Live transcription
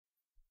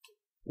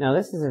Now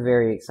this is a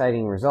very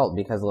exciting result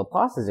because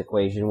Laplace's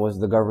equation was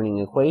the governing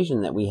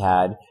equation that we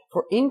had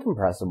for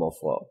incompressible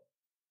flow.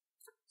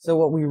 So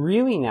what we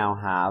really now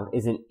have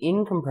is an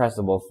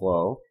incompressible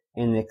flow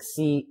in the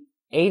Xi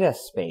eta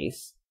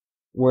space,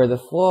 where the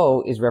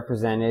flow is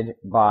represented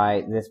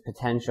by this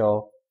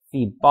potential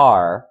phi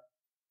bar,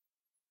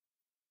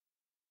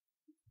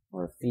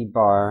 where phi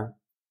bar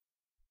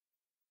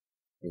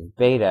is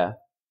beta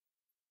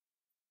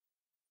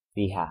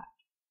phi hat.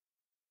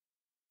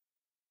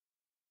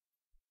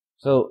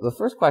 So the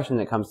first question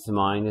that comes to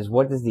mind is,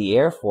 what does the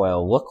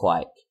airfoil look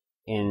like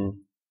in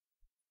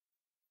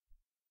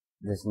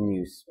this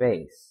new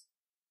space?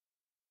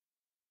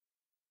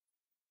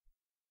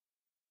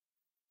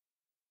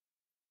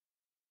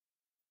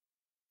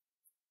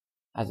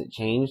 Has it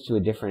changed to a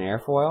different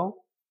airfoil?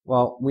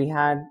 Well, we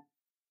had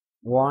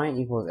y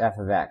equals f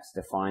of x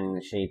defining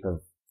the shape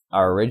of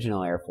our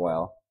original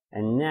airfoil,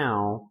 and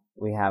now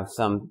we have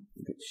some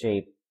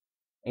shape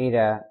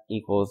eta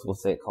equals, we'll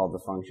say, called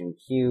the function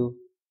q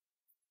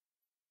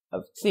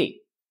of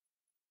c.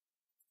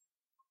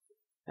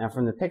 Now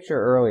from the picture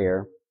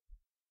earlier,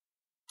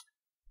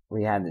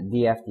 we had the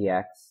df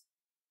dx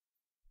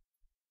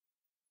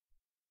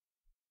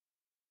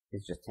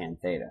is just tan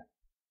theta.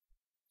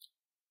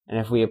 And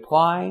if we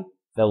apply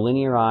the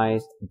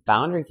linearized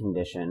boundary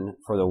condition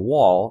for the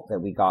wall that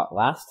we got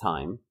last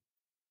time,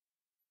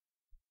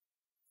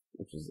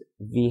 which is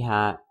v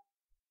hat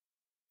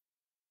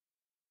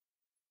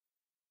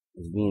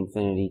is v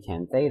infinity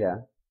tan theta,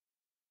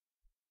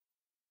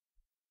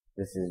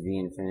 this is v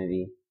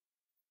infinity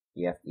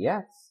df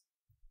dx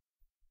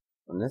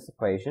from this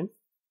equation,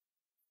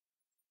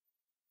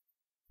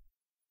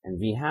 and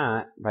v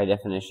hat by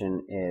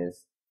definition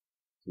is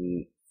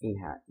d phi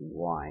hat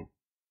dy.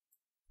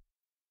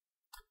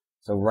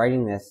 So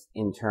writing this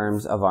in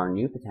terms of our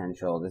new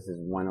potential, this is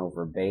 1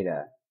 over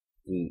beta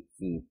d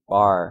phi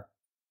bar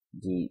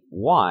dy,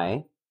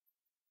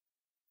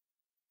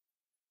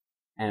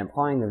 and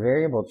applying the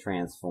variable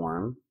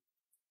transform,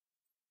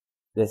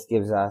 this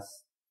gives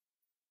us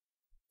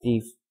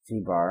d phi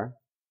bar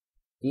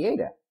d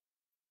eta.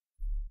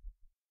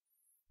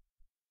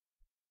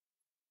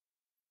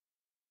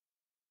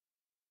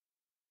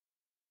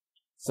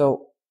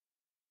 So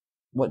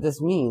what this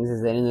means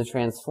is that in the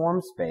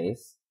transform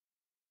space,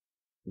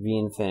 v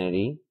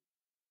infinity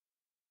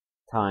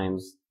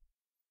times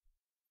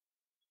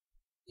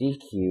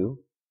dq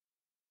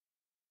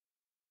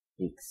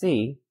dxc,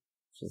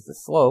 which is the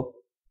slope,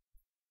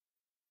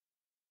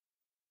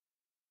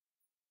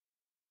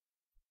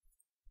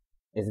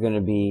 is going to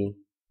be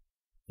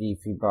d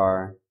phi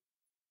bar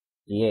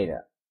d eta.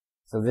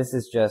 So this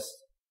is just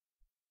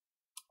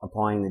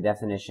applying the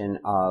definition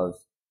of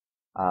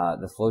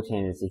the flow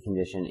tangency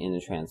condition in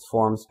the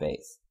transform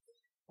space.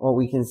 What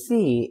we can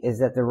see is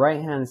that the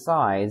right-hand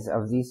sides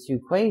of these two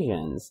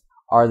equations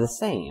are the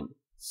same.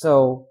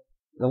 So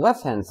the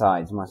left-hand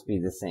sides must be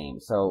the same.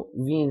 So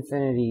v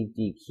infinity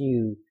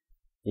dq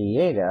d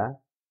eta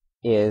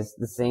is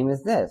the same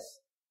as this,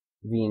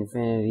 v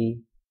infinity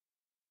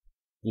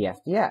df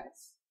dx.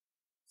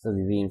 So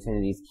the v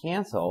infinities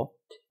cancel,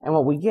 and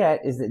what we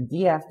get is that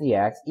df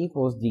dx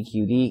equals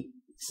dq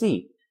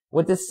dc.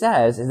 What this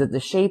says is that the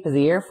shape of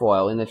the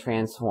airfoil in the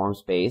transform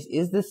space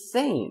is the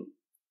same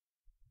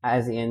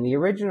as in the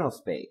original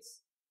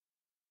space.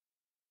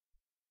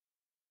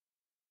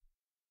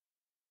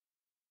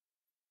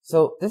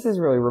 So this is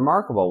really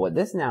remarkable. What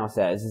this now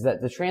says is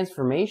that the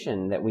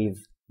transformation that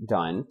we've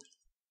done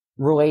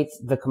relates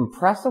the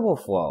compressible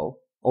flow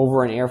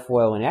over an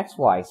airfoil in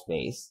xy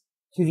space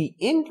to the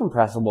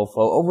incompressible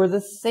flow over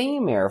the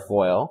same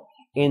airfoil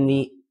in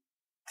the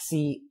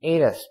Xi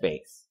eta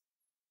space.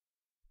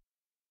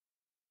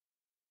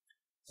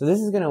 So this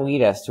is going to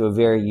lead us to a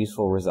very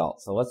useful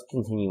result. So let's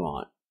continue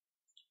on.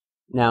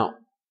 Now,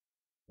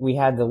 we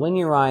had the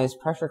linearized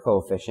pressure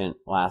coefficient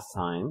last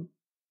time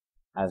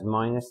as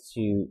minus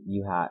 2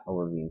 u hat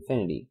over v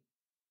infinity.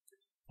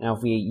 Now,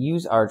 if we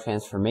use our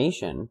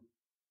transformation,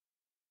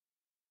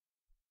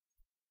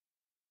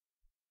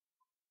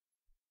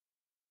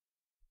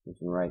 we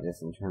can write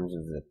this in terms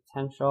of the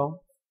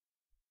potential,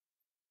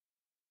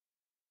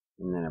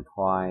 and then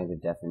apply the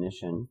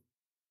definition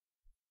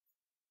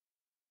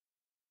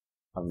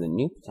of the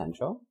new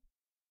potential,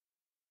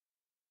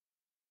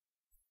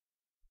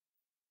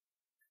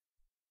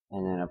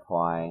 and then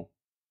apply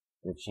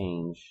the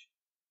change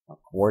of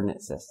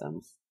coordinate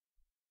systems.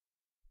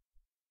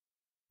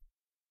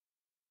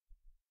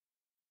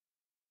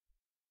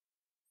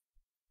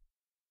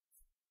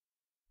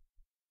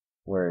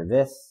 Where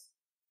this,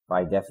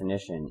 by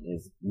definition,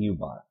 is u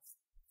bar.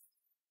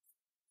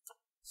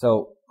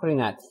 So, putting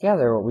that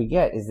together, what we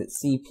get is that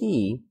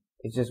Cp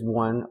is just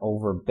 1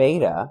 over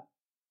beta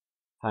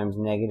times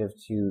negative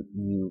 2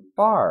 u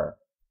bar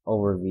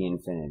over v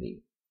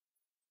infinity.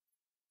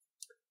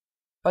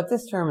 But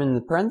this term in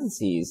the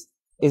parentheses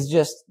is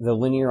just the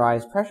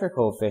linearized pressure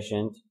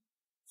coefficient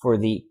for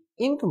the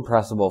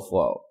incompressible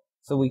flow.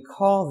 So we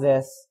call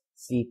this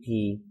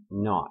Cp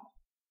naught.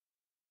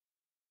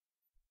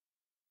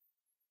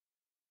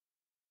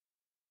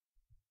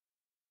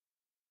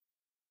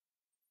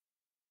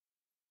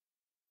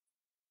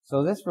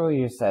 So this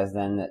really just says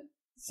then that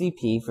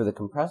Cp for the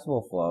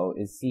compressible flow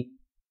is Cp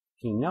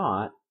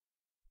naught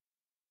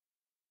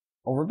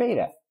over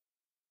beta.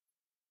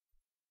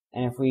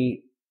 And if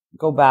we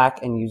go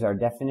back and use our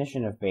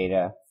definition of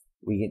beta,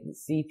 we get that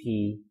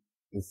Cp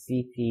is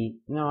Cp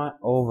naught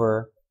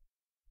over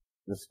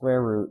the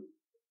square root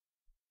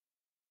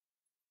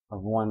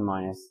of 1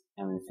 minus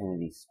m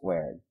infinity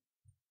squared.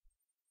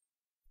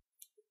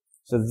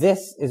 So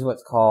this is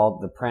what's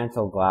called the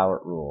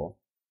Prandtl-Glauert rule.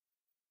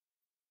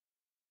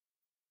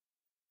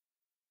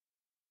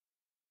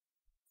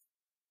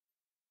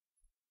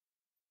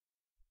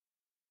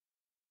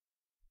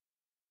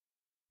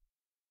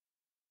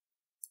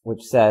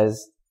 Which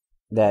says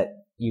that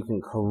you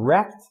can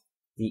correct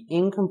the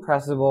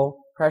incompressible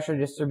pressure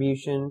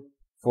distribution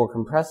for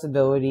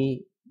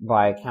compressibility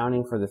by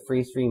accounting for the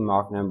free stream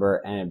Mach number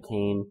and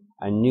obtain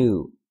a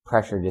new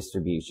pressure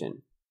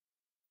distribution.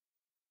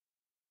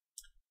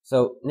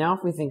 So now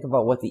if we think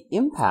about what the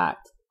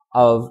impact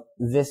of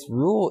this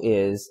rule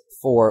is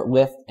for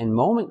lift and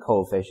moment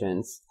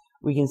coefficients,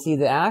 we can see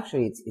that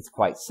actually it's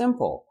quite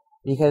simple,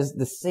 because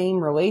the same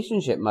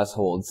relationship must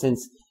hold,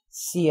 since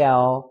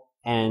CL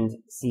and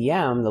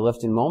Cm, the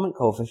lift and moment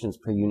coefficients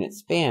per unit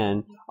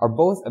span, are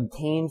both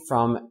obtained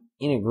from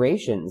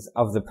integrations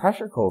of the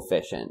pressure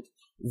coefficient.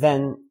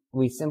 Then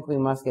we simply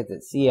must get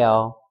that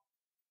Cl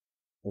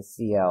is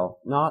Cl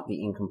naught,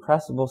 the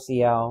incompressible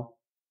Cl,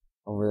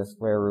 over the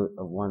square root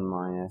of 1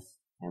 minus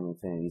m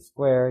infinity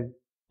squared,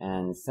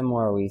 and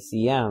similarly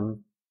Cm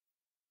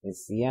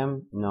is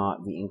Cm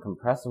naught, the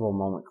incompressible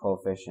moment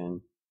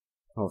coefficient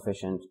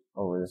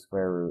over the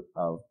square root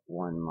of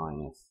 1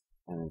 minus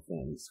m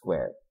infinity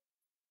squared.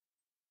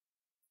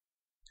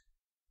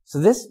 So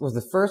this was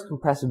the first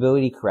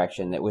compressibility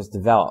correction that was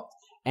developed,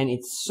 and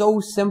it's so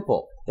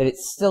simple that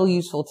it's still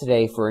useful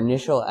today for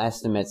initial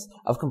estimates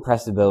of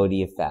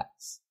compressibility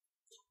effects.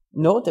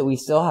 Note that we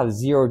still have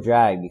zero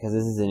drag because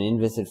this is an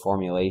inviscid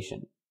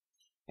formulation.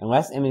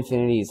 Unless m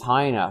infinity is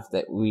high enough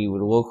that we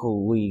would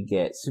locally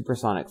get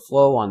supersonic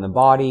flow on the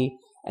body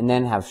and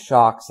then have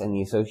shocks and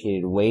the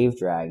associated wave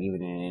drag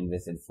even in an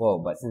inviscid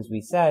flow. But since we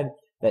said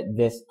that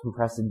this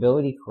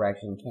compressibility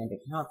correction can't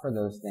account for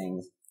those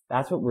things,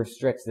 that's what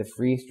restricts the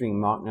free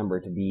stream Mach number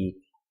to be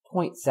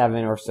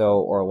 0.7 or so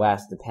or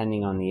less,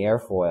 depending on the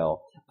airfoil,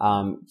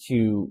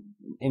 to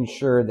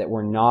ensure that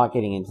we're not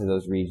getting into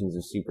those regions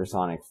of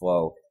supersonic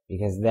flow,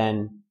 because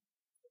then,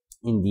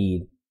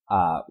 indeed,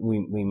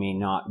 we may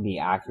not be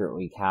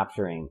accurately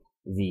capturing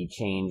the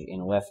change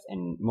in lift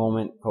and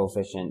moment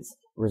coefficients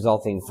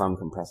resulting from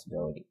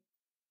compressibility.